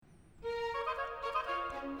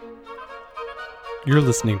You're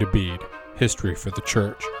listening to Bede, History for the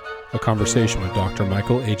Church, a conversation with Dr.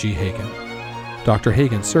 Michael A.G. Hagan. Dr.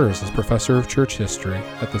 Hagan serves as Professor of Church History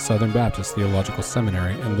at the Southern Baptist Theological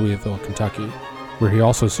Seminary in Louisville, Kentucky, where he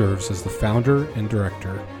also serves as the founder and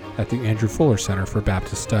director at the Andrew Fuller Center for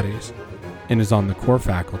Baptist Studies, and is on the core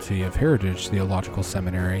faculty of Heritage Theological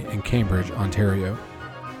Seminary in Cambridge, Ontario.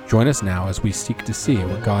 Join us now as we seek to see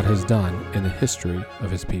what God has done in the history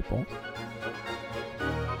of his people.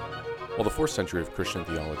 While the 4th century of Christian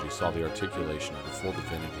theology saw the articulation of the full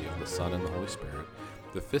divinity of the Son and the Holy Spirit,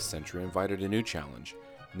 the 5th century invited a new challenge,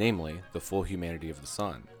 namely the full humanity of the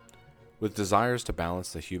Son. With desires to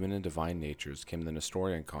balance the human and divine natures came the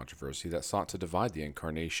Nestorian controversy that sought to divide the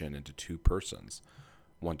Incarnation into two persons,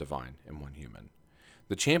 one divine and one human.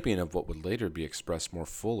 The champion of what would later be expressed more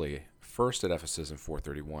fully, first at Ephesus in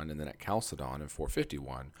 431 and then at Chalcedon in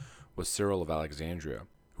 451, was Cyril of Alexandria,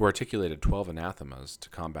 who articulated 12 anathemas to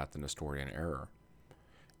combat the Nestorian error.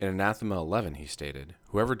 In Anathema 11 he stated,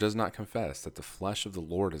 "Whoever does not confess that the flesh of the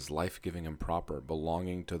Lord is life-giving and proper,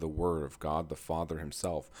 belonging to the Word of God the Father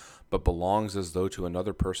himself, but belongs as though to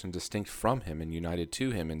another person distinct from him and united to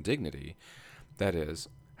him in dignity, that is,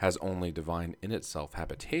 has only divine in itself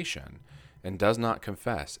habitation, and does not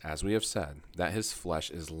confess, as we have said, that his flesh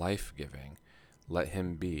is life-giving, let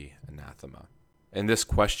him be anathema." And this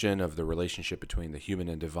question of the relationship between the human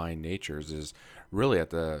and divine natures is really at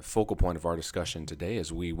the focal point of our discussion today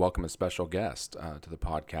as we welcome a special guest to the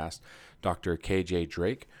podcast, Dr. K.J.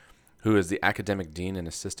 Drake, who is the Academic Dean and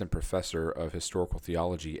Assistant Professor of Historical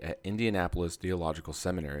Theology at Indianapolis Theological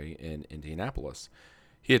Seminary in Indianapolis.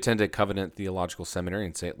 He attended Covenant Theological Seminary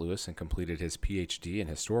in St. Louis and completed his Ph.D. in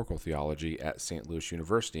Historical Theology at St. Louis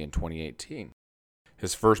University in 2018.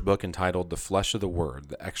 His first book, entitled The Flesh of the Word,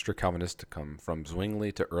 The Extra Calvinisticum from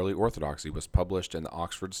Zwingli to Early Orthodoxy, was published in the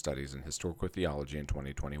Oxford Studies in Historical Theology in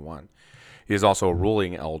 2021. He is also a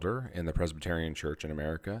ruling elder in the Presbyterian Church in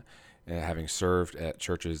America, having served at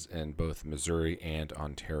churches in both Missouri and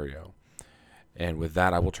Ontario. And with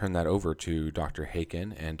that, I will turn that over to Dr.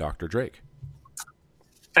 Hagan and Dr. Drake.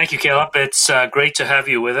 Thank you, Caleb. It's great to have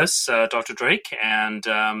you with us, Dr. Drake. And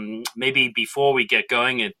maybe before we get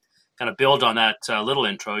going, kind of build on that little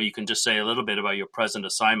intro, you can just say a little bit about your present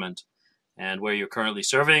assignment and where you're currently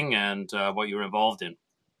serving and what you're involved in.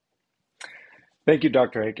 Thank you,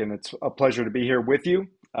 Dr. Hagan. It's a pleasure to be here with you.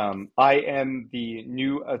 I am the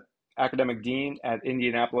new academic dean at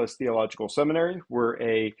Indianapolis Theological Seminary. We're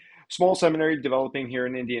a small seminary developing here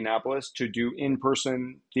in Indianapolis to do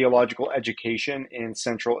in-person theological education in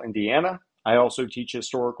central Indiana. I also teach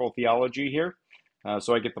historical theology here,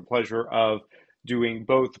 so I get the pleasure of doing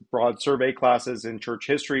both broad survey classes in church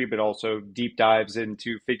history, but also deep dives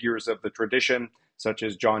into figures of the tradition, such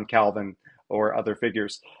as John Calvin or other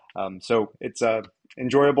figures. So it's an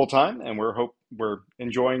enjoyable time, and we're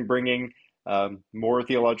enjoying bringing more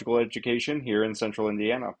theological education here in central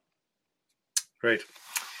Indiana. Great.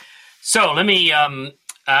 So let me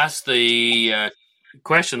ask the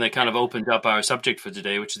question that kind of opened up our subject for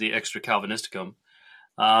today, which is the Extra Calvinisticum.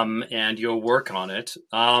 And your work on it.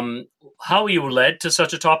 How were you led to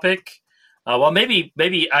such a topic? Well,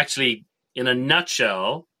 maybe actually in a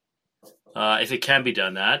nutshell, if it can be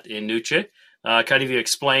done that in Nuce, kind of you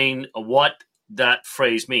explain what that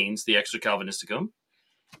phrase means, the Extra Calvinisticum,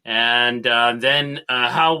 and then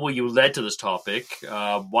how were you led to this topic?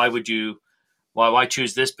 Why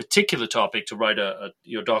choose this particular topic to write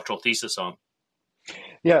your doctoral thesis on?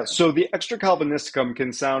 Yeah, so the Extra Calvinisticum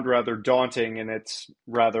can sound rather daunting in its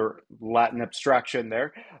rather Latin abstraction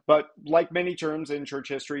there, but like many terms in church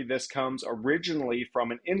history, this comes originally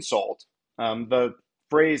from an insult. The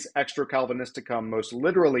phrase Extra Calvinisticum most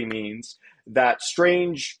literally means that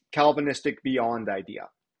strange Calvinistic beyond idea.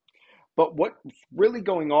 But what's really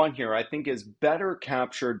going on here, I think, is better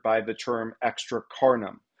captured by the term extra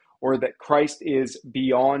carnum, or that Christ is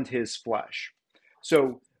beyond his flesh.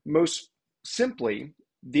 So most simply,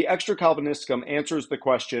 the Extra Calvinisticum answers the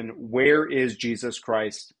question, where is Jesus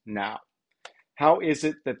Christ now? How is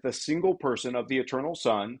it that the single person of the eternal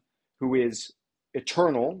Son, who is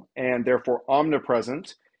eternal and therefore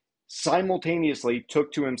omnipresent, simultaneously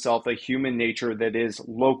took to himself a human nature that is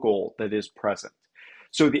local, that is present?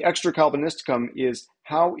 So the Extra Calvinisticum is,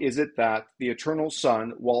 how is it that the eternal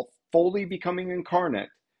Son, while fully becoming incarnate,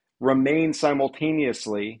 remains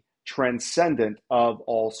simultaneously transcendent of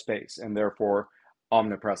all space and therefore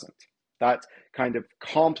omnipresent? That kind of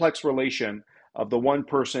complex relation of the one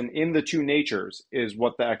person in the two natures is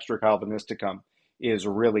what the Extra Calvinisticum is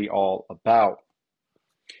really all about.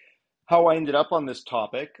 How I ended up on this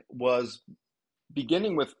topic was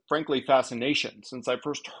beginning with, frankly, fascination. Since I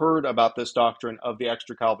first heard about this doctrine of the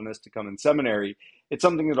Extra Calvinisticum in seminary, it's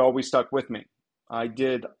something that always stuck with me. I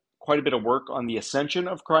did quite a bit of work on the ascension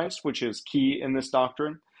of Christ, which is key in this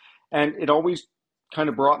doctrine. And it always kind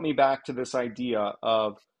of brought me back to this idea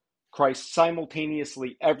of Christ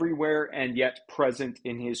simultaneously everywhere and yet present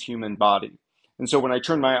in his human body. And so when I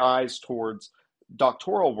turned my eyes towards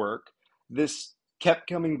doctoral work, this kept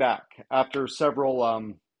coming back after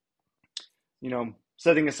several,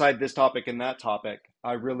 setting aside this topic and that topic.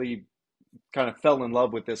 I really kind of fell in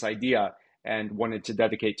love with this idea and wanted to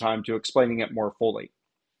dedicate time to explaining it more fully.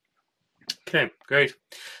 Okay, great.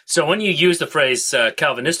 So when you use the phrase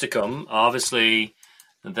Calvinisticum, obviously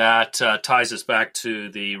that ties us back to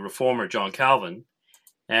the reformer John Calvin.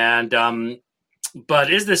 And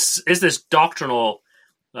but is this doctrinal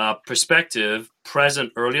perspective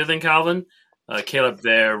present earlier than Calvin? Caleb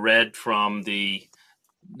there read from the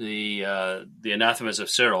Anathemas of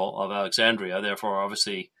Cyril of Alexandria, therefore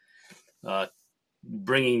obviously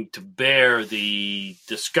bringing to bear the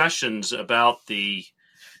discussions about the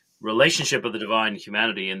relationship of the divine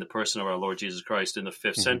humanity in the person of our Lord Jesus Christ in the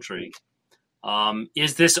 5th century.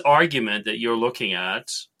 Is this argument that you're looking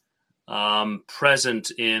at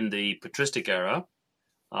present in the patristic era?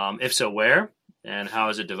 If so, where and how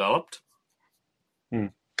has it developed?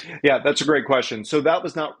 Yeah, that's a great question. So that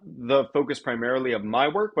was not the focus primarily of my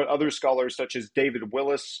work, but other scholars such as David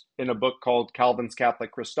Willis in a book called Calvin's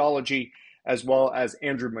Catholic Christology, as well as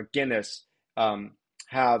Andrew McGinnis,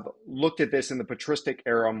 have looked at this in the patristic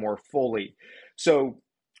era more fully. So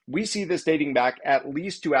we see this dating back at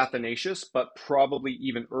least to Athanasius, but probably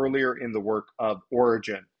even earlier in the work of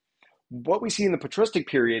Origen. What we see in the patristic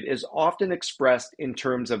period is often expressed in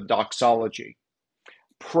terms of doxology,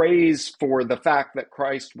 praise for the fact that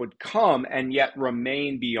Christ would come and yet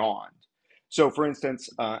remain beyond. So, for instance,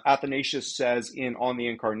 Athanasius says in On the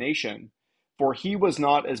Incarnation, "For he was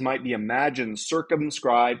not, as might be imagined,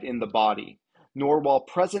 circumscribed in the body, nor while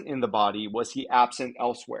present in the body was he absent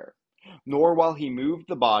elsewhere. Nor while he moved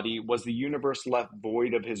the body was the universe left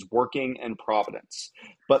void of his working and providence.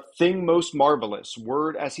 But thing most marvelous,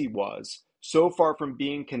 word as he was, so far from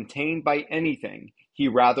being contained by anything, he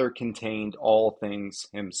rather contained all things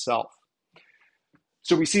himself."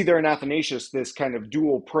 So we see there in Athanasius this kind of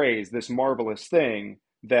dual praise, this marvelous thing,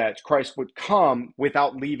 that Christ would come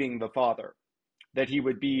without leaving the Father, that he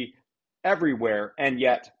would be everywhere and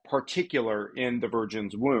yet particular in the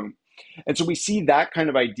Virgin's womb. And so we see that kind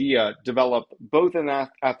of idea develop both in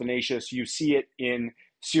Athanasius. You see it in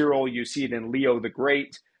Cyril, you see it in Leo the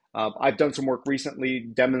Great. I've done some work recently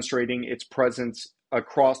demonstrating its presence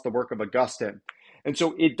across the work of Augustine. And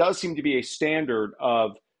so it does seem to be a standard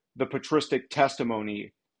of the patristic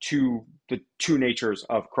testimony to the two natures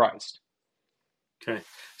of Christ. Okay.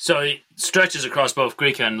 So it stretches across both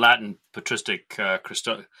Greek and Latin patristic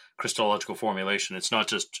Christological formulation. It's not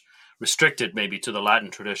just restricted maybe to the Latin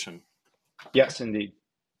tradition. Yes, indeed.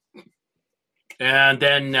 And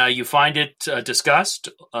then you find it discussed,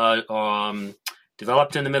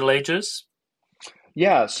 developed in the Middle Ages?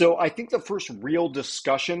 Yeah, so I think the first real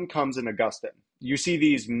discussion comes in Augustine. You see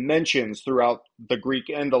these mentions throughout the Greek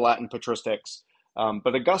and the Latin patristics,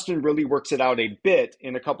 but Augustine really works it out a bit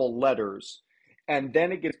in a couple letters, and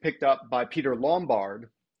then it gets picked up by Peter Lombard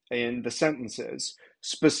in the Sentences,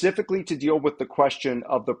 specifically to deal with the question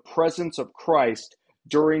of the presence of Christ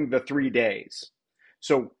during the 3 days.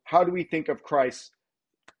 So how do we think of Christ's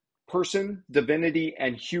person, divinity,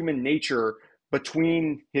 and human nature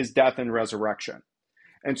between his death and resurrection?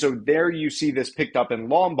 And so there you see this picked up in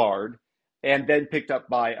Lombard and then picked up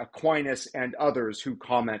by Aquinas and others who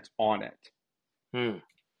comment on it.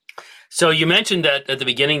 So you mentioned that at the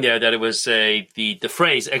beginning there that it was the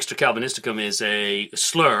phrase Extra Calvinisticum is a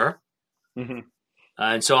slur. Mm-hmm.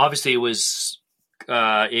 And so obviously it was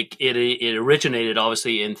it originated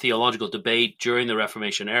obviously in theological debate during the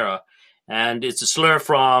Reformation era. And it's a slur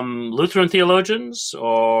from Lutheran theologians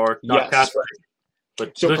or not? Yes. Catholic,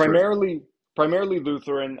 but so Lutheran. primarily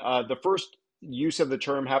Lutheran. The first use of the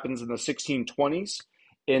term happens in the 1620s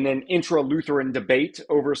in an intra-Lutheran debate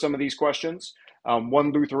over some of these questions.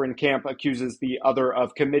 One Lutheran camp accuses the other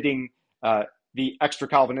of committing the Extra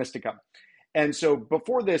Calvinisticum. And so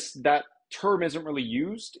before this, that term isn't really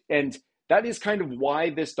used. And that is kind of why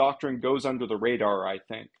this doctrine goes under the radar, I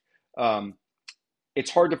think.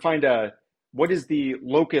 It's hard to find what is the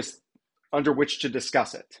locus under which to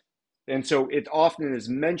discuss it. And so it often is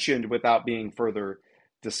mentioned without being further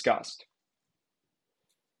discussed.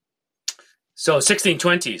 So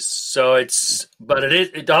 1620s. So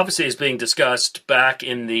it obviously is being discussed back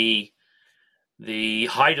in the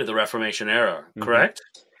height of the Reformation era, correct?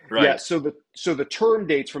 Right. Yeah, so the term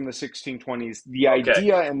dates from the 1620s. The Okay.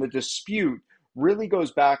 idea and the dispute really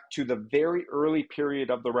goes back to the very early period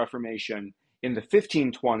of the Reformation in the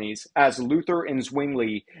 1520s, as Luther and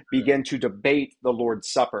Zwingli began to debate the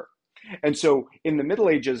Lord's Supper. And so in the Middle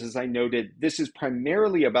Ages, as I noted, this is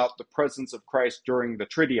primarily about the presence of Christ during the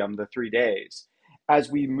Triduum, the 3 days.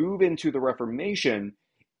 As we move into the Reformation,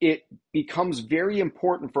 it becomes very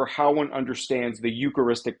important for how one understands the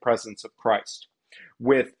Eucharistic presence of Christ,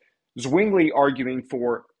 with Zwingli arguing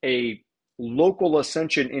for a local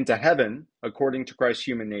ascension into heaven according to Christ's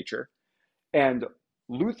human nature, and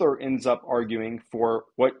Luther ends up arguing for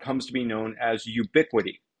what comes to be known as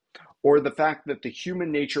ubiquity, or the fact that the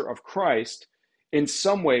human nature of Christ in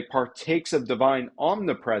some way partakes of divine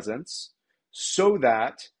omnipresence so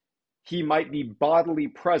that he might be bodily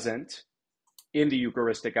present in the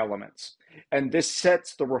Eucharistic elements. And this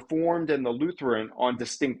sets the Reformed and the Lutheran on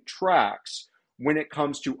distinct tracks when it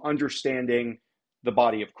comes to understanding the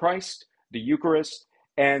body of Christ, the Eucharist,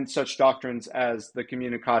 and such doctrines as the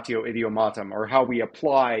communicatio idiomatum, or how we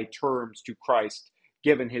apply terms to Christ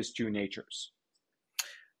given his two natures.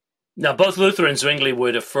 Now, both Luther and Zwingli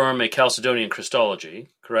would affirm a Chalcedonian Christology,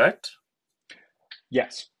 correct?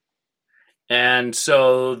 Yes. And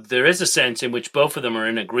so there is a sense in which both of them are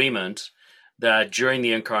in agreement that during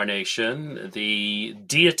the Incarnation, the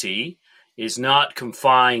deity is not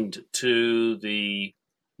confined to the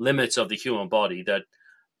limits of the human body, that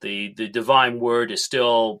the divine word is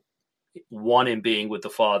still one in being with the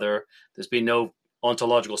Father. There's been no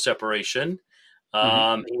ontological separation.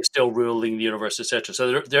 He's still ruling the universe, etc.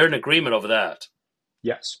 So they're in agreement over that.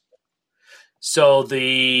 Yes. So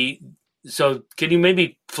can you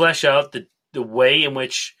maybe flesh out the way in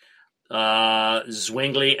which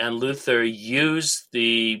Zwingli and Luther use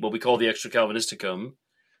what we call the Extra Calvinisticum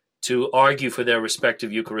to argue for their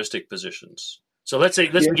respective Eucharistic positions? So let's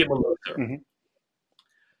begin with Luther. Mm-hmm.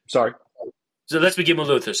 Sorry. So let's begin with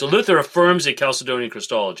Luther. So Luther affirms a Chalcedonian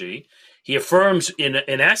Christology. He affirms, in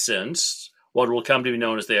essence, what will come to be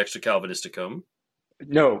known as the Extra Calvinisticum.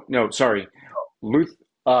 No, sorry.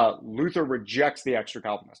 Luther rejects the Extra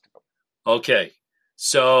Calvinisticum. Okay.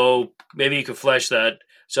 So maybe you could flesh that.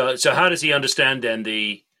 So how does he understand then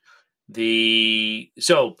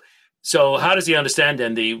so how does he understand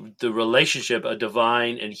then the relationship of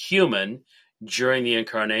divine and human during the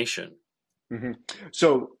Incarnation? Mm-hmm.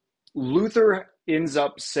 So Luther ends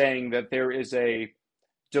up saying that there is a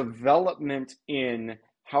development in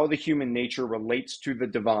how the human nature relates to the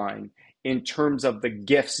divine in terms of the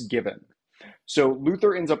gifts given. So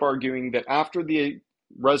Luther ends up arguing that after the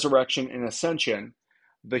resurrection and ascension,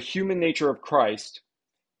 the human nature of Christ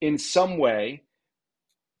in some way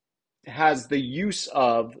has the use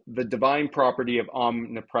of the divine property of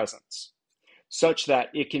omnipresence, such that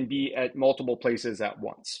it can be at multiple places at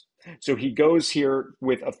once. So he goes here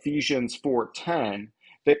with Ephesians 4:10,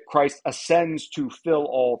 that Christ ascends to fill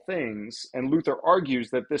all things, and Luther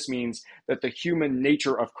argues that this means that the human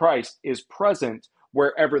nature of Christ is present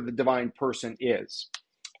wherever the divine person is,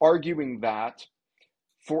 arguing that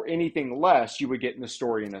for anything less, you would get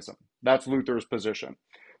Nestorianism. That's Luther's position.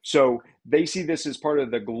 So they see this as part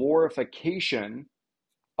of the glorification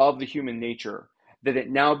of the human nature, that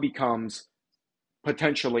it now becomes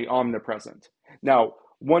potentially omnipresent. Now,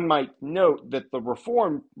 one might note that the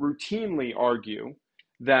Reformed routinely argue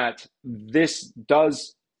that this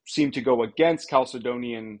does seem to go against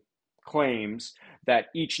Chalcedonian claims that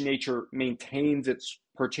each nature maintains its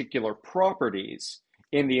particular properties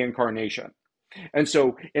in the Incarnation. And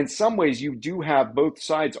so in some ways, you do have both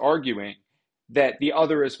sides arguing that the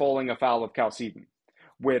other is falling afoul of Chalcedon,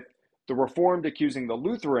 with the Reformed accusing the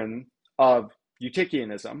Lutheran of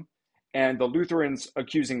Eutychianism and the Lutherans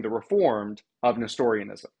accusing the Reformed of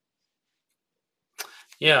Nestorianism.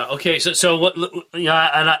 Yeah. Okay. So what? Yeah,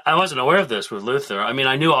 and I wasn't aware of this with Luther. I mean,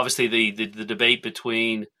 I knew obviously the debate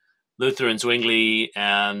between Luther and Zwingli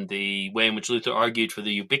and the way in which Luther argued for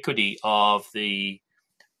the ubiquity of the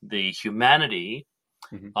humanity,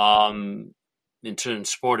 in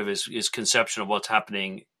terms support of his conception of what's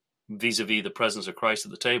happening vis-a-vis the presence of Christ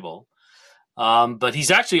at the table. But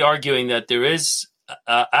he's actually arguing that there is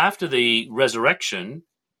after the resurrection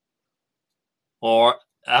or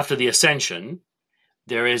after the ascension,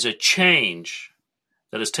 there is a change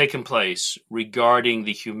that has taken place regarding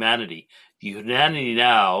the humanity. The humanity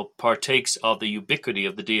now partakes of the ubiquity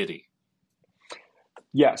of the deity.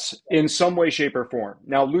 Yes, in some way, shape, or form.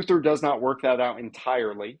 Now, Luther does not work that out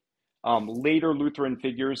entirely. Later Lutheran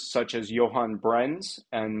figures such as Johann Brenz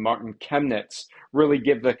and Martin Chemnitz really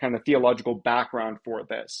give the kind of theological background for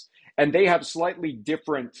this. And they have slightly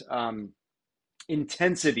different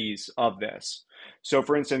intensities of this. So,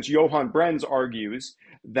 for instance, Johann Brenz argues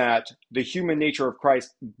that the human nature of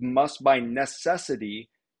Christ must by necessity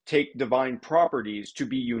take divine properties to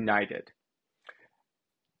be united.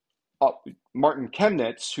 Martin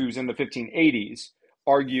Chemnitz, who's in the 1580s,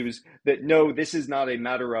 argues that no, this is not a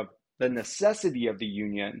matter of the necessity of the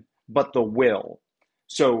union, but the will.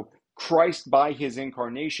 So Christ, by his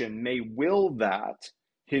incarnation, may will that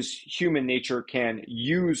his human nature can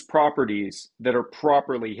use properties that are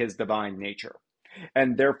properly his divine nature.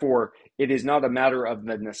 And therefore, it is not a matter of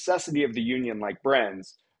the necessity of the union like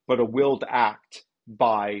Brenz, but a willed act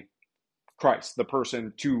by Christ, the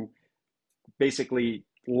person, to basically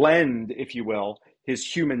lend, if you will, his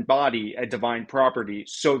human body a divine property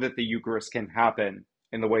so that the Eucharist can happen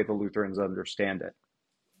in the way the Lutherans understand it.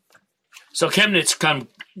 So Chemnitz kind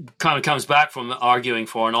of comes back from arguing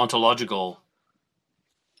for an ontological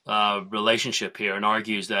relationship here and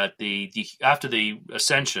argues that the after the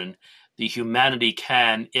ascension, the humanity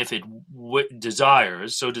can, if it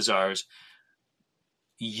desires,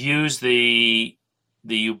 use the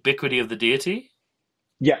ubiquity of the deity.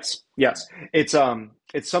 Yes.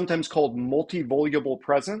 It's sometimes called multivoluble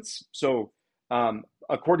presence. So,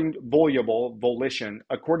 according to volition,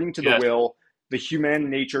 according to the will, the human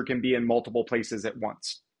nature can be in multiple places at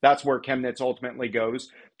once. That's where Chemnitz ultimately goes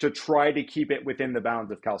to try to keep it within the bounds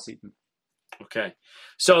of Chalcedon. Okay.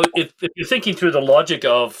 So if you're thinking through the logic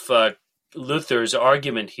of Luther's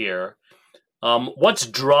argument here, what's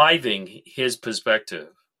driving his perspective?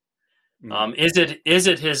 Is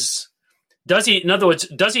it his... Does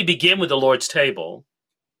he begin with the Lord's table,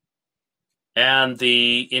 and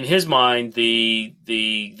in his mind the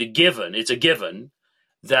given, it's a given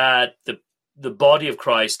that the body of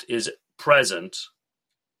Christ is present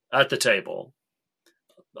at the table.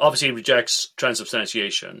 Obviously he rejects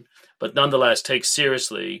transubstantiation, but nonetheless takes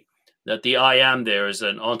seriously that the I am there is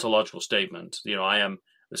an ontological statement.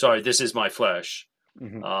 This is my flesh.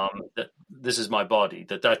 That this is my body,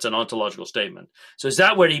 that's an ontological statement. So is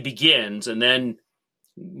that where he begins and then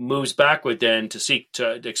moves backward then to seek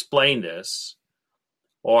to explain this?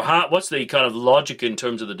 Or what's the kind of logic in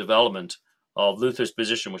terms of the development of Luther's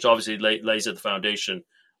position, which obviously lays at the foundation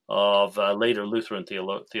of later Lutheran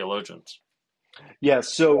theologians?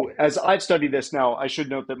 Yes, so as I've studied this now, I should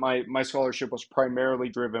note that my scholarship was primarily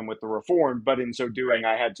driven with the Reformed, but in so doing,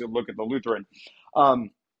 I had to look at the Lutheran.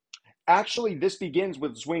 Actually, this begins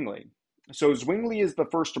with Zwingli. So Zwingli is the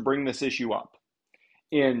first to bring this issue up.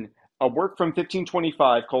 In a work from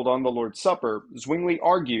 1525 called On the Lord's Supper, Zwingli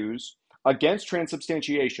argues against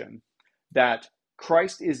transubstantiation that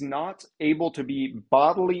Christ is not able to be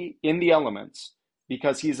bodily in the elements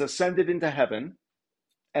because he's ascended into heaven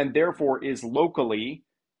and therefore is locally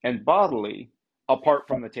and bodily apart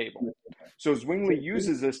from the table. So Zwingli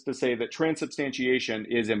uses this to say that transubstantiation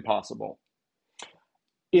is impossible.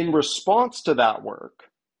 In response to that work,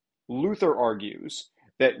 Luther argues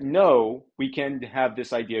that no, we can have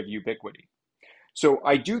this idea of ubiquity. So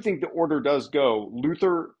I do think the order does go.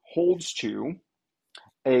 Luther holds to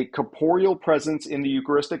a corporeal presence in the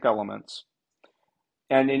Eucharistic elements.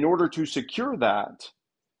 And in order to secure that,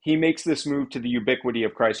 he makes this move to the ubiquity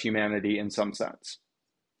of Christ's humanity in some sense.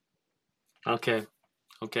 Okay.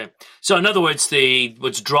 So in other words,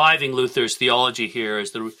 what's driving Luther's theology here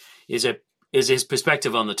is his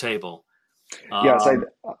perspective on the table. Yes,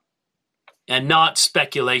 and not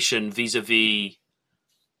speculation vis-a-vis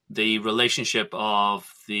the relationship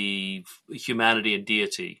of the humanity and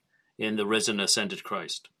deity in the risen, ascended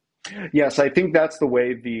Christ. Yes, I think that's the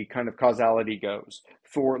way the kind of causality goes.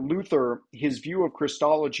 For Luther, his view of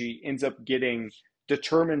Christology ends up getting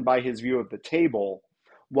determined by his view of the table,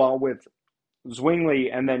 while with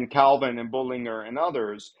Zwingli and then Calvin and Bullinger and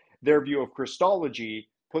others, their view of Christology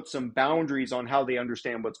puts some boundaries on how they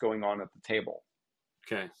understand what's going on at the table.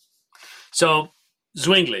 Okay. So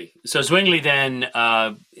Zwingli then,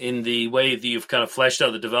 in the way that you've kind of fleshed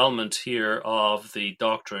out the development here of the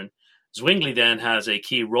doctrine, Zwingli then has a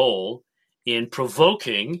key role in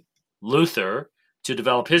provoking Luther to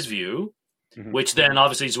develop his view, which then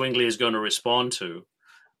obviously Zwingli is going to respond to.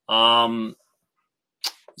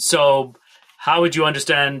 So how would you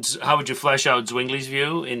flesh out Zwingli's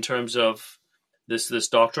view in terms of this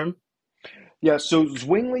doctrine? Yeah, so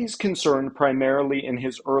Zwingli's concerned primarily in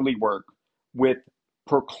his early work with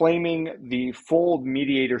proclaiming the full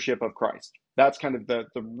mediatorship of Christ. That's kind of the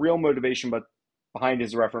real motivation behind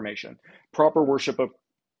his Reformation, proper worship of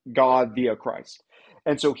God via Christ.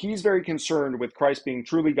 And so he's very concerned with Christ being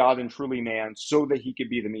truly God and truly man so that he could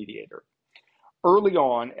be the mediator. Early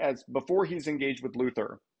on, before he's engaged with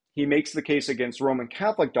Luther, he makes the case against Roman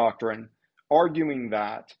Catholic doctrine, arguing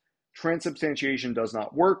that transubstantiation does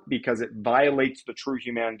not work because it violates the true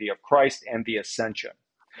humanity of Christ and the ascension.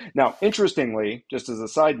 Now, interestingly, just as a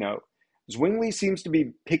side note, Zwingli seems to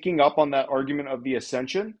be picking up on that argument of the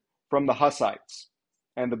ascension from the Hussites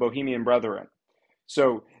and the Bohemian Brethren.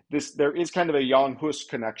 So there is kind of a Jan Hus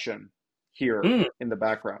connection here in the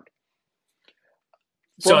background.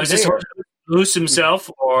 So is this Hus himself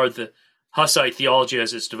or the Hussite theology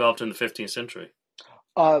as it's developed in the 15th century?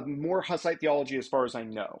 More Hussite theology as far as I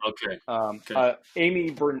know. Okay. Amy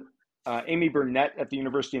Burnett at the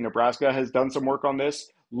University of Nebraska has done some work on this,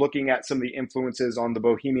 looking at some of the influences on the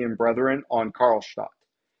Bohemian Brethren on Karlstadt.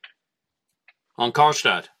 On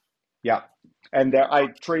Karlstadt? Yeah. And I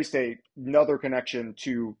traced another connection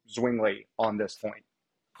to Zwingli on this point.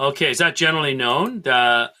 Okay. Is that generally known,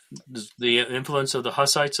 the influence of the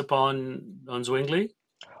Hussites on Zwingli?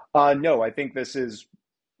 No, I think this is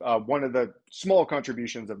one of the small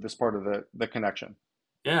contributions of this part of the connection.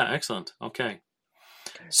 Yeah, excellent. Okay.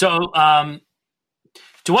 So,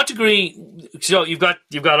 to what degree? So you've got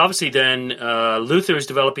obviously then Luther is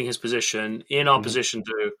developing his position in opposition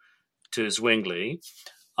to Zwingli.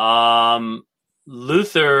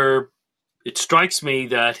 Luther, it strikes me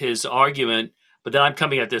that his argument, but then I'm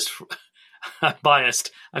coming at this, I'm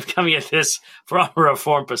biased. I'm coming at this from a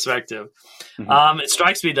Reformed perspective. It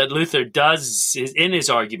strikes me that Luther in his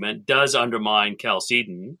argument, does undermine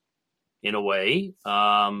Chalcedon in a way.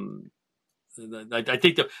 I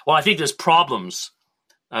think there's problems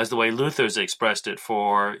as the way Luther's expressed it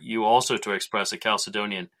for you also to express a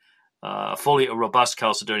Chalcedonian, fully a robust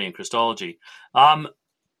Chalcedonian Christology.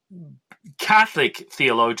 Catholic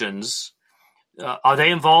theologians, are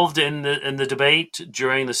they involved in the debate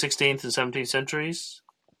during the 16th and 17th centuries?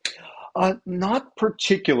 Not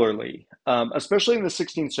particularly, especially in the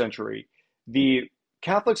 16th century. The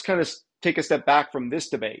Catholics kind of take a step back from this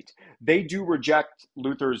debate. They do reject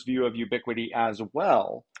Luther's view of ubiquity as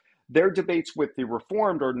well. Their debates with the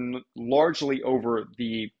Reformed are largely over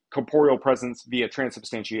the corporeal presence via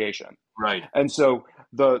transubstantiation. Right. And so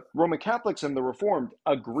the Roman Catholics and the Reformed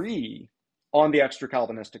agree on the Extra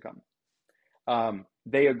Calvinisticum.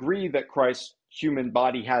 They agree that Christ's human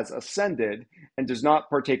body has ascended and does not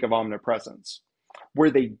partake of omnipresence. Where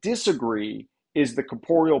they disagree is the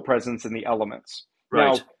corporeal presence in the elements.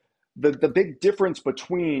 Right. Now, the big difference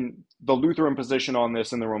between the Lutheran position on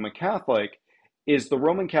this and the Roman Catholic is the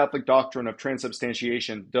Roman Catholic doctrine of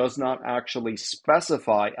transubstantiation does not actually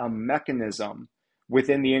specify a mechanism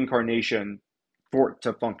within the incarnation for it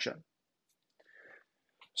to function.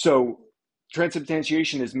 So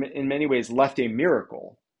transubstantiation is in many ways left a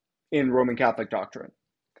miracle in Roman Catholic doctrine.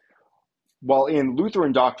 While in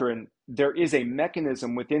Lutheran doctrine, there is a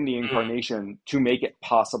mechanism within the incarnation to make it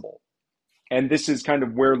possible. And this is kind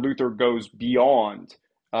of where Luther goes beyond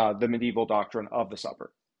the medieval doctrine of the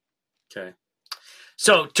supper. Okay.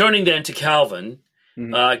 So turning then to Calvin,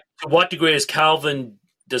 to what degree does Calvin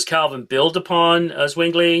build upon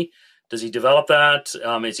Zwingli? Does he develop that?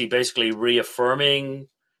 Is he basically reaffirming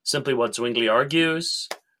simply what Zwingli argues,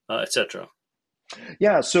 etc.?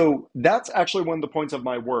 Yeah, so that's actually one of the points of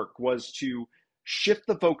my work was to shift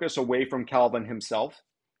the focus away from Calvin himself.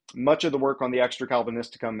 Much of the work on the Extra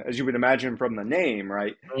Calvinisticum, as you would imagine from the name,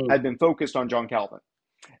 right, had been focused on John Calvin.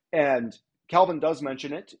 And Calvin does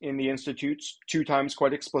mention it in the Institutes 2 times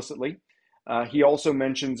quite explicitly. He also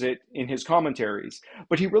mentions it in his commentaries,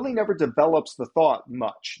 but he really never develops the thought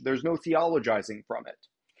much. There's no theologizing from it.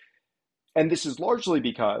 And this is largely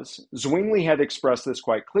because Zwingli had expressed this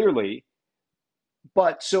quite clearly,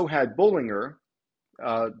 but so had Bullinger,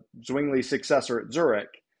 Zwingli's successor at Zurich,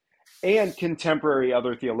 and contemporary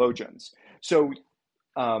other theologians. So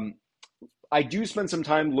I do spend some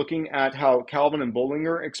time looking at how Calvin and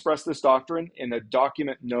Bullinger express this doctrine in a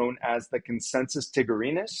document known as the Consensus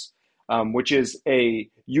Tigurinus, which is a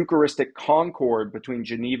Eucharistic concord between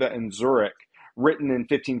Geneva and Zurich, written in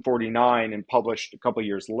 1549 and published a couple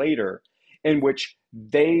years later, in which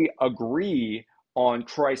they agree on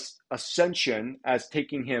Christ's ascension as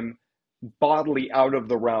taking him bodily out of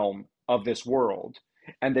the realm of this world,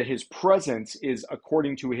 and that his presence is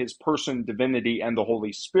according to his person, divinity, and the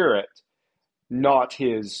Holy Spirit, not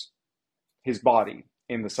his body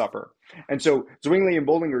in the supper. And so Zwingli and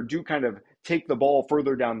Bullinger do kind of take the ball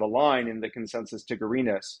further down the line in the Consensus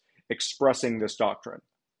Tigurinus, expressing this doctrine.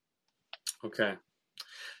 Okay.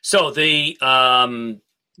 So the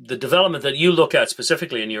development that you look at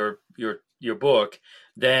specifically in your book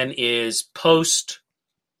then is post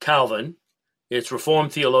Calvin. It's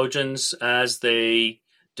Reformed theologians as they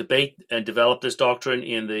debate and develop this doctrine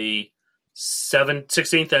in the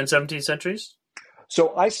 16th and 17th centuries?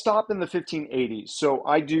 So I stop in the 1580s. So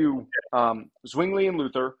I do Zwingli and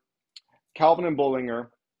Luther, Calvin and Bullinger,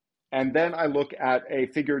 and then I look at a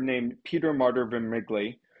figure named Peter Martyr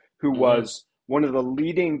Vermigli, who was one of the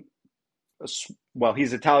leading, well,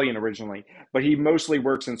 he's Italian originally, but he mostly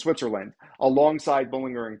works in Switzerland alongside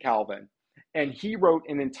Bullinger and Calvin. And he wrote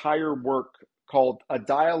an entire work called A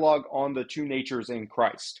Dialogue on the Two Natures in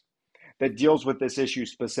Christ that deals with this issue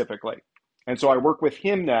specifically. And so I work with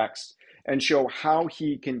him next and show how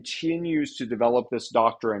he continues to develop this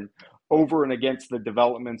doctrine over and against the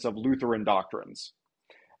developments of Lutheran doctrines.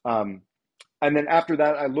 And then after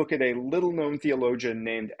that, I look at a little-known theologian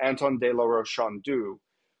named Anton de la Roche-Chandu,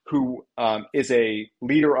 who is a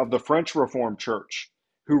leader of the French Reformed Church,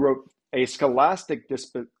 who wrote a scholastic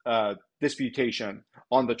disputation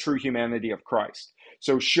on the true humanity of Christ.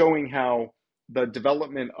 So showing how the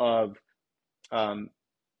development of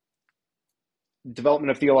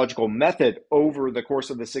theological method over the course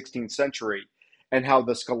of the 16th century, and how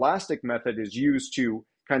the scholastic method is used to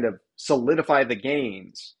kind of solidify the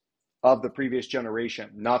gains of the previous generation,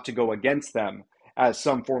 not to go against them, as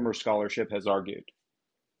some former scholarship has argued.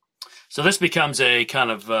 So this becomes a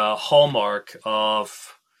kind of hallmark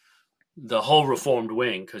of the whole Reformed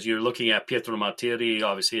wing, because you're looking at Pietro Martiri,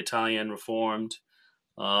 obviously Italian Reformed.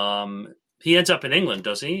 He ends up in England,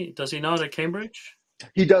 does he? Does he not, at Cambridge?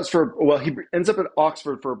 He does he ends up at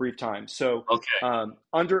Oxford for a brief time. So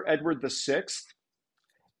under Edward VI,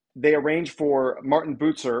 they arrange for Martin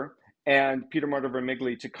Butzer and Peter Martyr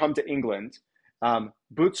Vermigli to come to England.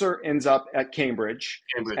 Butzer ends up at Cambridge,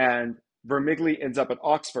 and Vermigli ends up at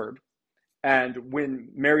Oxford. And when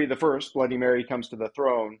Mary I, Bloody Mary, comes to the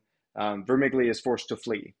throne, Vermigli is forced to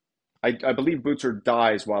flee. I believe Butzer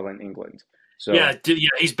dies while in England. So yeah,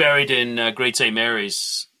 he's buried in Great St.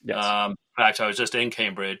 Mary's. Yes. In fact, I was just in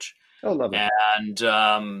Cambridge. Oh, lovely.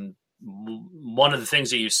 And one of the things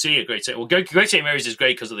that you see at Great St. Mary's is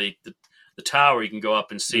great because of the tower. You can go up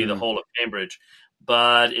and see the whole of Cambridge.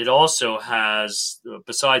 But it also has,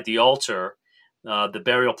 beside the altar, the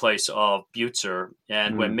burial place of Butzer.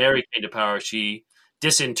 And when Mary came to power, she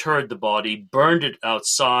disinterred the body, burned it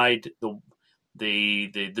outside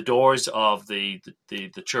the doors of the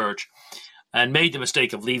church, and made the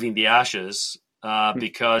mistake of leaving the ashes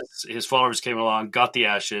because his followers came along, got the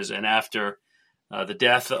ashes, and after the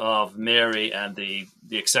death of Mary and the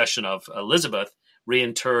accession of Elizabeth,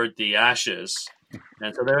 reinterred the ashes.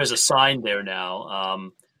 And so there is a sign there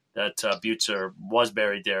now that Butzer was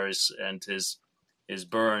buried there, and his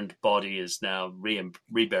burned body is now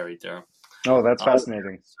reburied there. Oh, that's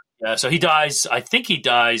fascinating. Yeah, so he dies. I think he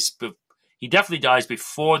dies. He definitely dies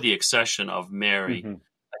before the accession of Mary.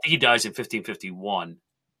 I think he dies in 1551.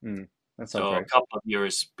 So right. A couple of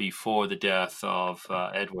years before the death of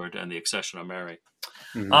Edward and the accession of Mary.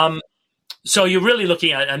 So you're really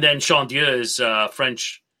looking at, and then Chandieu is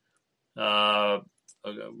French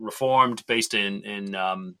Reformed, based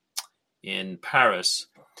in Paris.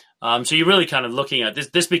 So you're really kind of looking at this.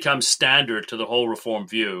 This becomes standard to the whole Reformed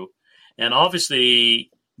view, and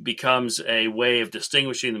obviously becomes a way of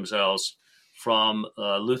distinguishing themselves from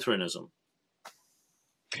Lutheranism.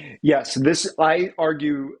 Yes, I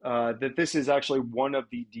argue that this is actually one of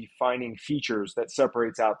the defining features that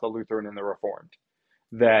separates out the Lutheran and the Reformed.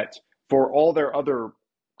 That for all their other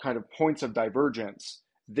kind of points of divergence,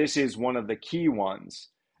 this is one of the key ones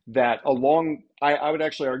that I would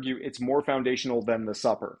actually argue it's more foundational than the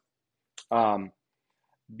supper.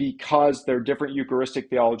 Because their different Eucharistic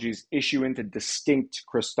theologies issue into distinct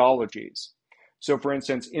Christologies. So for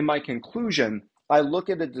instance, in my conclusion, I look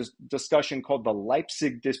at a discussion called the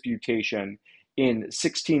Leipzig Disputation in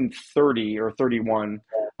 1630 or 31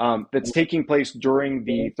 that's taking place during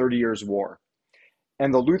the 30 Years' War.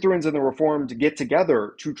 And the Lutherans and the Reformed get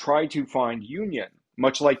together to try to find union,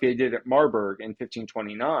 much like they did at Marburg in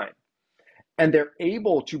 1529. And they're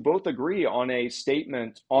able to both agree on a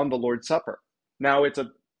statement on the Lord's Supper. Now, it's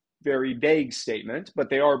a very vague statement, but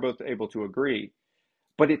they are both able to agree.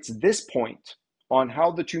 But it's this point on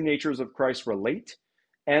how the two natures of Christ relate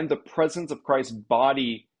and the presence of Christ's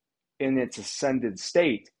body in its ascended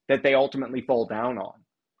state that they ultimately fall down on.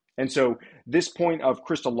 And so this point of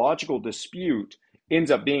Christological dispute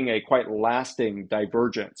ends up being a quite lasting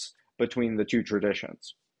divergence between the two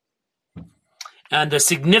traditions. And the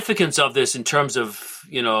significance of this in terms of,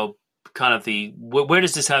 kind of where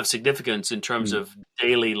does this have significance in terms of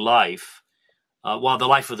daily life? While the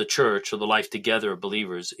life of the church, or the life together of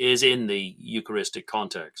believers, is in the Eucharistic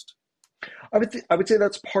context. I would say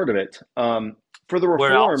that's part of it. For the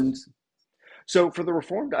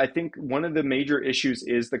Reformed, I think one of the major issues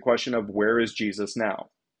is the question of where is Jesus now?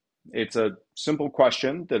 It's a simple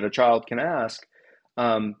question that a child can ask.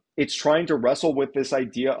 It's trying to wrestle with this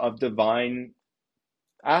idea of divine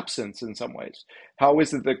absence in some ways? How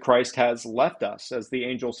is it that Christ has left us? As the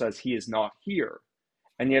angel says, he is not here.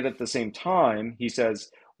 And yet at the same time, he says,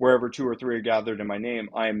 wherever two or three are gathered in my name,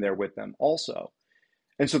 I am there with them also.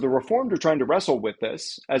 And so the Reformed are trying to wrestle with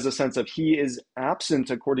this as a sense of he is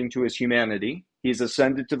absent according to his humanity. He's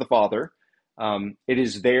ascended to the Father. It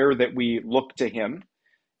is there that we look to him.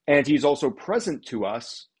 And he's also present to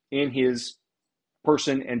us in his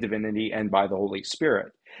person and divinity and by the Holy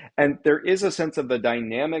Spirit. And there is a sense of the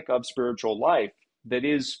dynamic of spiritual life that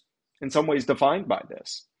is in some ways defined by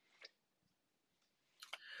this.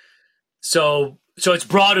 So it's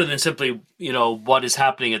broader than simply, what is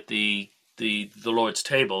happening at the Lord's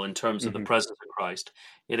table in terms of the presence of Christ.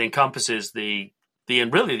 It encompasses the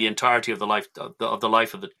entirety of the life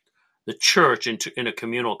of the church in a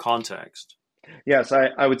communal context. Yes,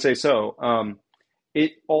 I would say so.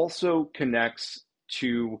 It also connects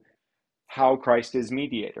to how Christ is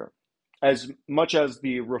mediator. As much as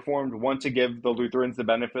the Reformed want to give the Lutherans the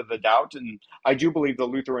benefit of the doubt, and I do believe the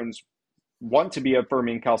Lutherans want to be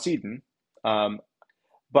affirming Chalcedon,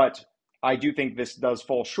 but I do think this does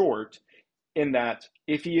fall short in that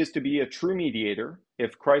if he is to be a true mediator,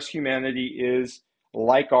 if Christ's humanity is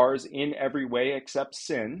like ours in every way except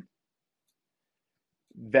sin,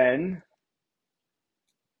 then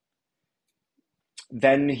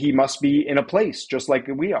he must be in a place just like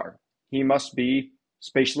we are. He must be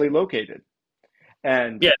spatially located.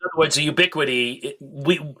 And in other words, the ubiquity,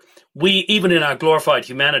 we even in our glorified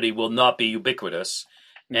humanity will not be ubiquitous.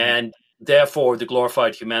 Mm-hmm. And therefore the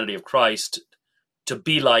glorified humanity of Christ to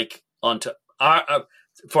be like unto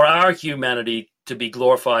for our humanity to be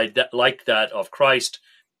glorified like that of Christ,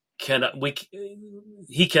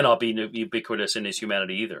 he cannot be ubiquitous in his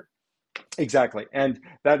humanity either. Exactly. And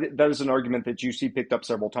that is an argument that you see picked up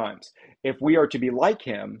several times. If we are to be like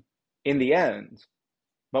him in the end,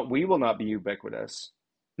 but we will not be ubiquitous,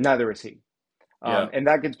 neither is he. And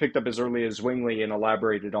that gets picked up as early as Zwingli and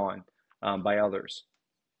elaborated on by others.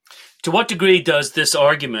 To what degree does this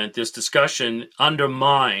argument, this discussion,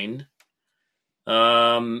 undermine,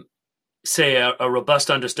 say, a robust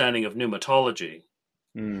understanding of pneumatology?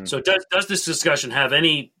 So does this discussion have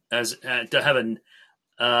any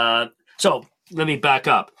so let me back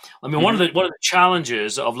up. I mean, one of the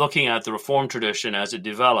challenges of looking at the Reformed tradition as it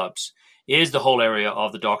develops is the whole area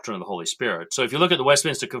of the doctrine of the Holy Spirit. So if you look at the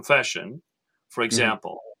Westminster Confession, for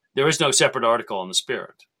example, there is no separate article on the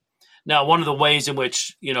Spirit. Now, one of the ways in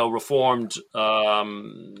which Reformed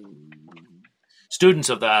students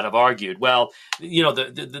of that have argued, the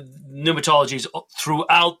pneumatology is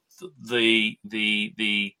throughout the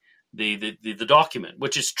document,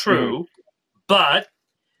 which is true, but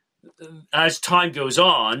as time goes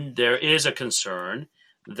on, there is a concern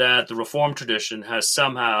that the Reformed tradition has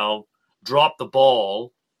somehow dropped the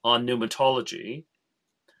ball on pneumatology.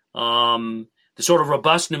 The sort of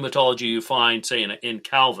robust pneumatology you find, say, in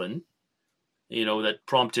Calvin, that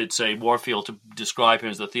prompted, say, Warfield to describe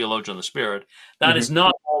him as the theologian of the Spirit, that is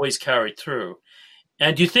not always carried through.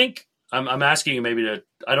 And do you think, I'm asking you maybe to,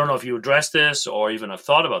 I don't know if you addressed this or even have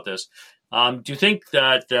thought about this, do you think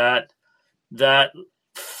that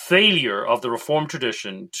failure of the Reformed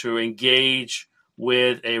tradition to engage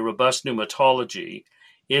with a robust pneumatology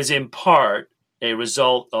is in part a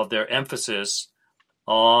result of their emphasis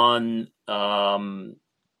on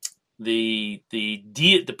the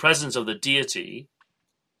presence of the deity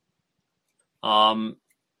in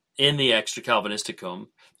the Extra Calvinisticum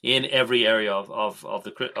in every area of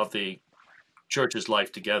the church's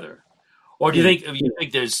life together? Or do you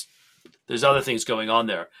think there's other things going on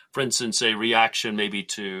there? For instance, a reaction maybe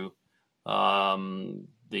to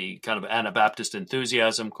the kind of Anabaptist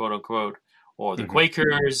enthusiasm, quote unquote, or the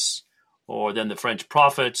Quakers, or then the French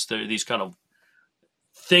prophets. These kind of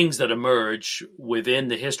things that emerge within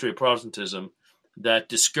the history of Protestantism that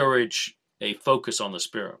discourage a focus on the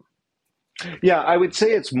Spirit. Yeah, I would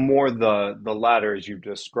say it's more the latter as you've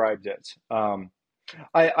described it.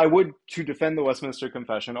 I would, to defend the Westminster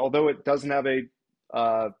Confession, although it doesn't have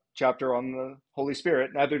a chapter on the Holy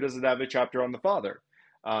Spirit, neither does it have a chapter on the Father.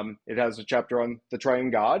 It has a chapter on the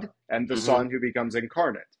Triune God and the Son who becomes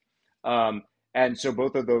incarnate. And so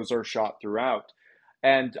both of those are shot throughout.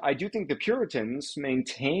 And I do think the Puritans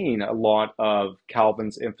maintain a lot of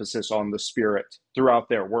Calvin's emphasis on the Spirit throughout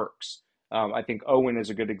their works. I think Owen is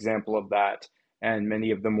a good example of that, and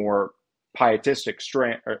many of the more pietist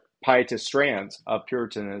strands of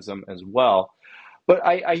Puritanism as well. But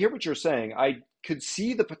I hear what you're saying. I could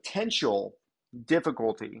see the potential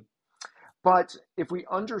difficulty. But if we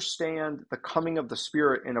understand the coming of the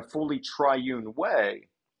Spirit in a fully triune way,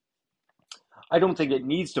 I don't think it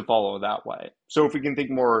needs to follow that way. So if we can think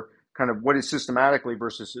more kind of what is systematically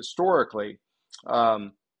versus historically,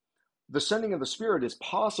 the sending of the Spirit is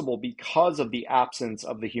possible because of the absence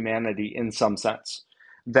of the humanity in some sense.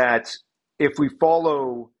 That if we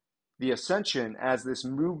follow the ascension as this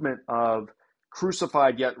movement of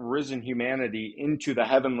crucified yet risen humanity into the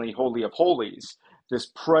heavenly Holy of Holies,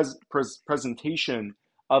 this presentation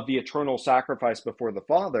of the eternal sacrifice before the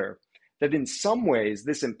Father, that in some ways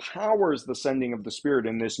this empowers the sending of the Spirit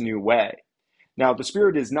in this new way. Now, the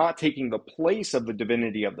Spirit is not taking the place of the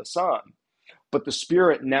divinity of the Son, but the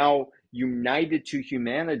Spirit, now united to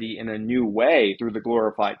humanity in a new way through the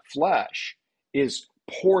glorified flesh, is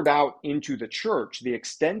poured out into the church, the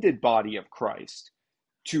extended body of Christ,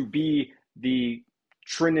 to be the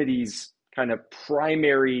Trinity's kind of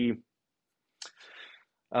primary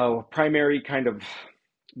kind of,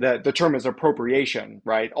 the term is appropriation,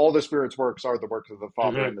 right? All the Spirit's works are the works of the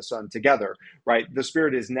Father and the Son together, right? The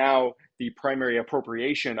Spirit is now the primary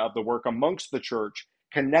appropriation of the work amongst the church,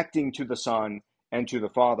 connecting to the Son and to the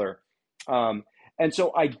Father. And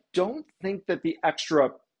so I don't think that the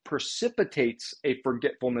extra precipitates a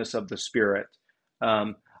forgetfulness of the Spirit.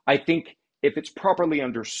 I think if it's properly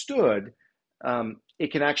understood,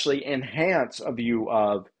 it can actually enhance a view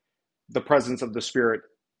of the presence of the Spirit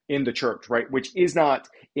in the church, right? Which is not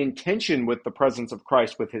in tension with the presence of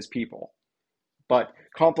Christ with his people, but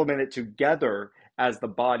complement it together as the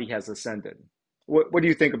body has ascended. What do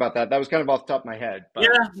you think about that? That was kind of off the top of my head. But...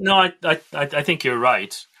 Yeah, no, I think you're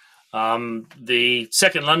right. The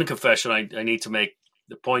Second London Confession, I need to make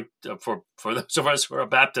the point for those of us who are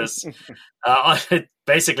Baptists, it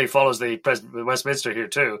basically follows the Westminster here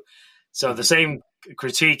too. So the same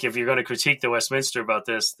critique, if you're going to critique the Westminster about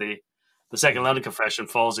this, the Second London Confession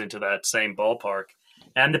falls into that same ballpark.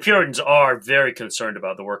 And the Puritans are very concerned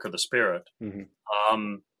about the work of the Spirit.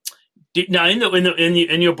 Mm-hmm. Now,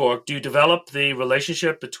 in your book, do you develop the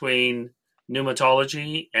relationship between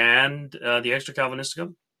pneumatology and the Extra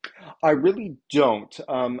Calvinisticum? I really don't.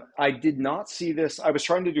 I did not see this. I was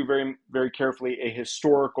trying to do very, very carefully a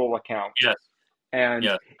historical account. Yes.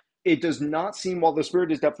 And it does not seem, while the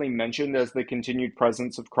Spirit is definitely mentioned as the continued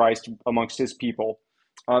presence of Christ amongst his people,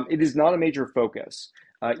 it is not a major focus,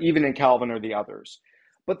 even in Calvin or the others.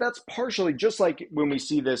 But that's partially, just like when we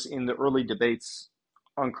see this in the early debates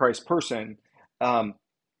on Christ's person, the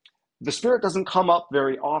Spirit doesn't come up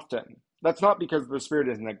very often. That's not because the Spirit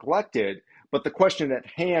is neglected, but the question at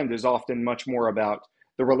hand is often much more about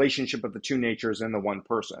the relationship of the two natures in the one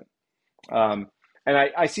person. And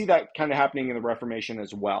I see that kind of happening in the Reformation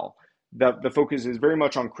as well. The focus is very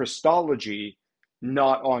much on Christology,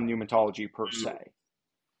 not on pneumatology per se.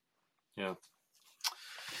 Yeah.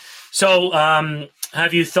 So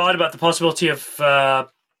have you thought about the possibility of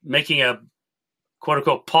making a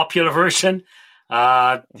quote-unquote popular version?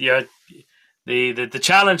 The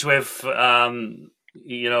challenge with,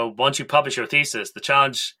 once you publish your thesis, the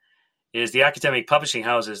challenge is the academic publishing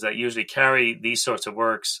houses that usually carry these sorts of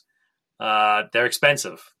works, they're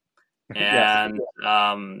expensive. And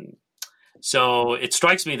so it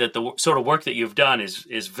strikes me that the sort of work that you've done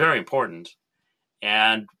is very important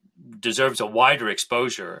and deserves a wider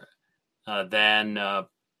exposure than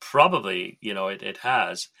probably, it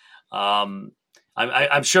has. I'm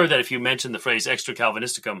sure that if you mention the phrase Extra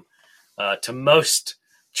Calvinisticum to most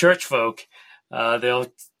church folk, they'll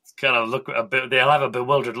kind of look a bit. They'll have a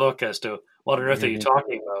bewildered look as to what on earth are you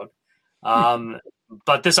talking about.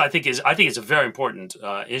 But this, I think, is a very important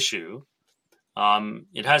issue.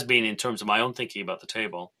 It has been in terms of my own thinking about the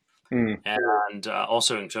table, and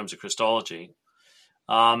also in terms of Christology.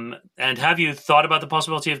 And have you thought about the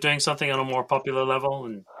possibility of doing something on a more popular level?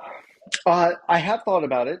 And I have thought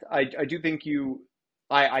about it. I do think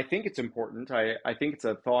I think it's important. I think it's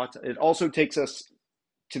a thought. It also takes us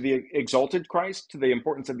to the exalted Christ, to the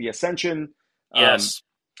importance of the ascension. Yes.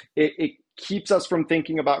 It keeps us from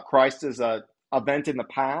thinking about Christ as a event in the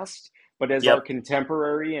past, but as our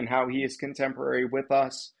contemporary and how he is contemporary with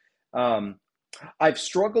us. I've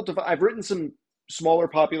struggled I've written some smaller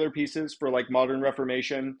popular pieces for like Modern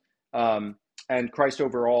Reformation and Christ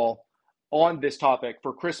overall on this topic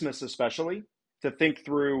for Christmas, especially to think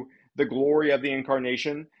through the glory of the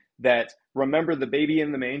incarnation, that remember the baby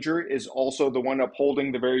in the manger is also the one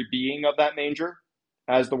upholding the very being of that manger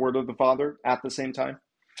as the word of the Father at the same time.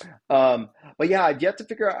 But yeah, I've yet to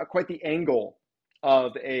figure out quite the angle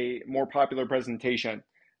of a more popular presentation.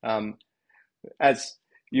 As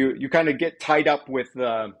you kind of get tied up with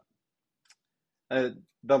the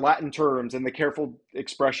Latin terms and the careful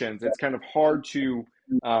expressions, it's kind of hard to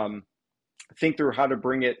think through how to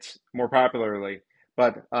bring it more popularly.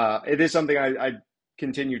 But it is something I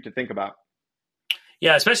continue to think about.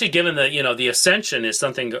 Yeah, especially given that, the ascension is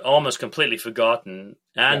something almost completely forgotten,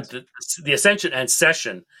 and the ascension and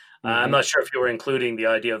session. I'm not sure if you were including the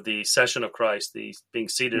idea of the session of Christ, the being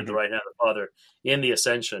seated at the right hand of the Father in the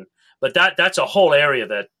ascension, but that's a whole area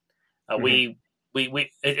that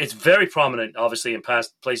it's very prominent, obviously, in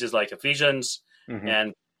past places like Ephesians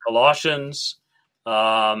and Colossians,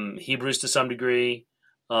 Hebrews to some degree,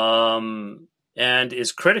 and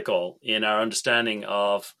is critical in our understanding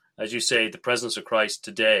of, as you say, the presence of Christ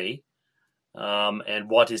today, and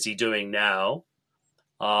what is he doing now.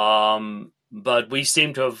 But we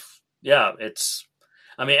seem to have,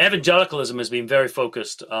 evangelicalism has been very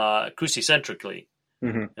focused crucicentrically.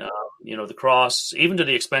 The cross, even to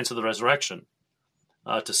the expense of the resurrection,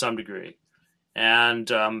 to some degree. And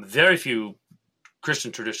very few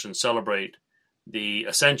Christian traditions celebrate the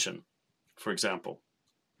ascension, for example.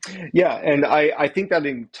 Yeah, and I think that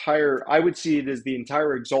I would see it as the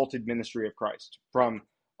entire exalted ministry of Christ, from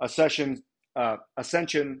ascension,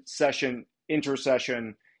 session,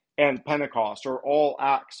 intercession, and Pentecost, are all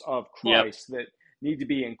acts of Christ that need to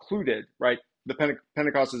be included, right? The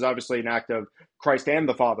Pentecost is obviously an act of Christ and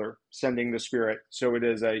the Father sending the Spirit, so it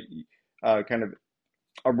is a kind of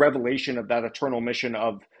a revelation of that eternal mission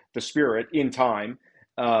of the Spirit in time,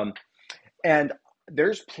 and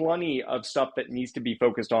there's plenty of stuff that needs to be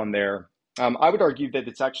focused on there. I would argue that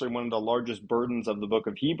it's actually one of the largest burdens of the book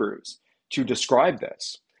of Hebrews to describe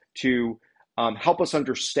this, to help us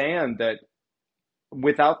understand that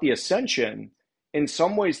without the ascension, in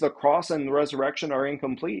some ways, the cross and the resurrection are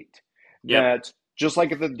incomplete. That just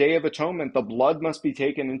like at the Day of Atonement, the blood must be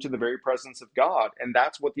taken into the very presence of God. And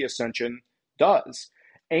that's what the ascension does.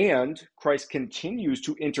 And Christ continues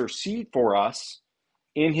to intercede for us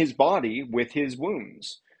in his body with his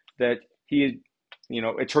wounds, that he,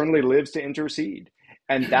 eternally lives to intercede.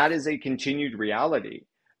 And that is a continued reality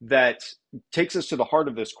that takes us to the heart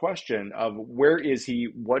of this question of where is he,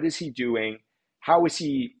 what is he doing, how is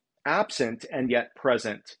he absent and yet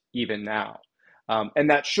present even now? And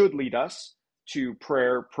that should lead us to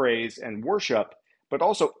prayer, praise, and worship, but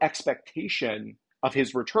also expectation of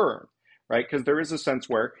his return, right? Because there is a sense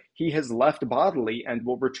where he has left bodily and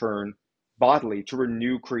will return bodily to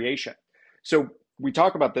renew creation. So we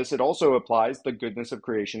talk about this, it also applies the goodness of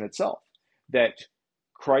creation itself, that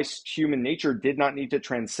Christ's human nature did not need to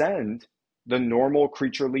transcend the normal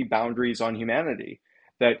creaturely boundaries on humanity,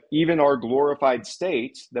 that even our glorified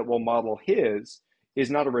state that will model his is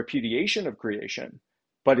not a repudiation of creation,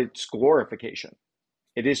 but it's glorification.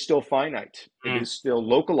 It is still finite, it is still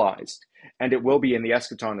localized, and it will be in the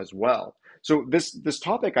eschaton as well. So this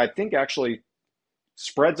topic, I think, actually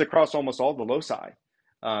spreads across almost all the loci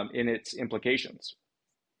in its implications.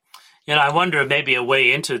 I wonder maybe a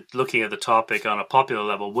way into looking at the topic on a popular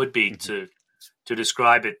level would be to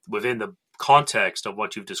describe it within the context of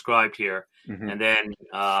what you've described here, and then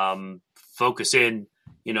focus in,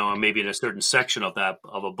 maybe in a certain section of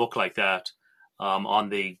a book like that, on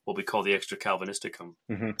what we call the Extra Calvinisticum.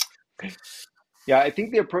 Yeah, I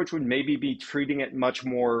think the approach would maybe be treating it much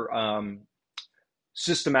more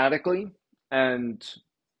systematically and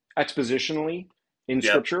expositionally in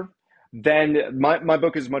Scripture. Then my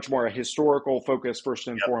book is much more a historical focus first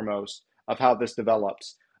and foremost of how this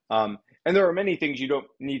develops. And there are many things you don't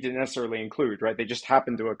need to necessarily include, right? They just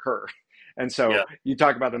happen to occur. And so you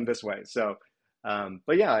talk about them this way. So,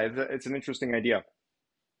 but yeah, it's an interesting idea.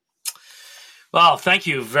 Well, thank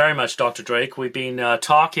you very much, Dr. Drake. We've been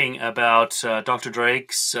talking about Dr.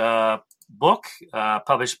 Drake's book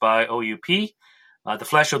published by OUP, The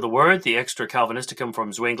Flesh of the Word, the Extra Calvinisticum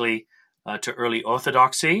from Zwingli to Early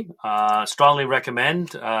Orthodoxy. Strongly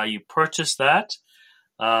recommend you purchase that.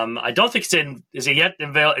 I don't think is it yet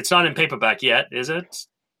available? It's not in paperback yet, is it?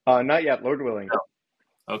 Not yet, Lord willing.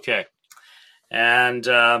 No. Okay. And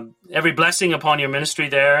every blessing upon your ministry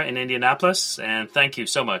there in Indianapolis. And thank you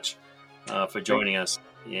so much for joining us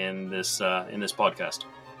in this podcast.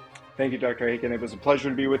 Thank you, Dr. Haken. It was a pleasure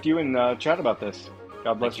to be with you and chat about this.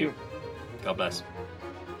 God bless you. God bless.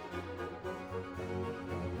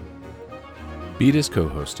 Beat is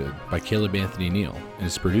co-hosted by Caleb Anthony Neal and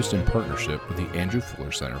is produced in partnership with the Andrew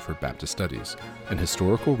Fuller Center for Baptist Studies, an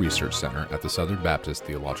historical research center at the Southern Baptist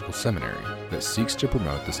Theological Seminary that seeks to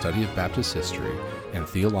promote the study of Baptist history and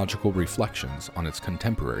theological reflections on its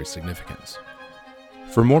contemporary significance.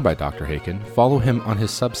 For more by Dr. Haken, follow him on his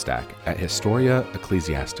Substack at Historia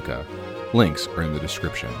Ecclesiastica. Links are in the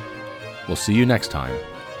description. We'll see you next time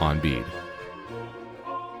on Bede.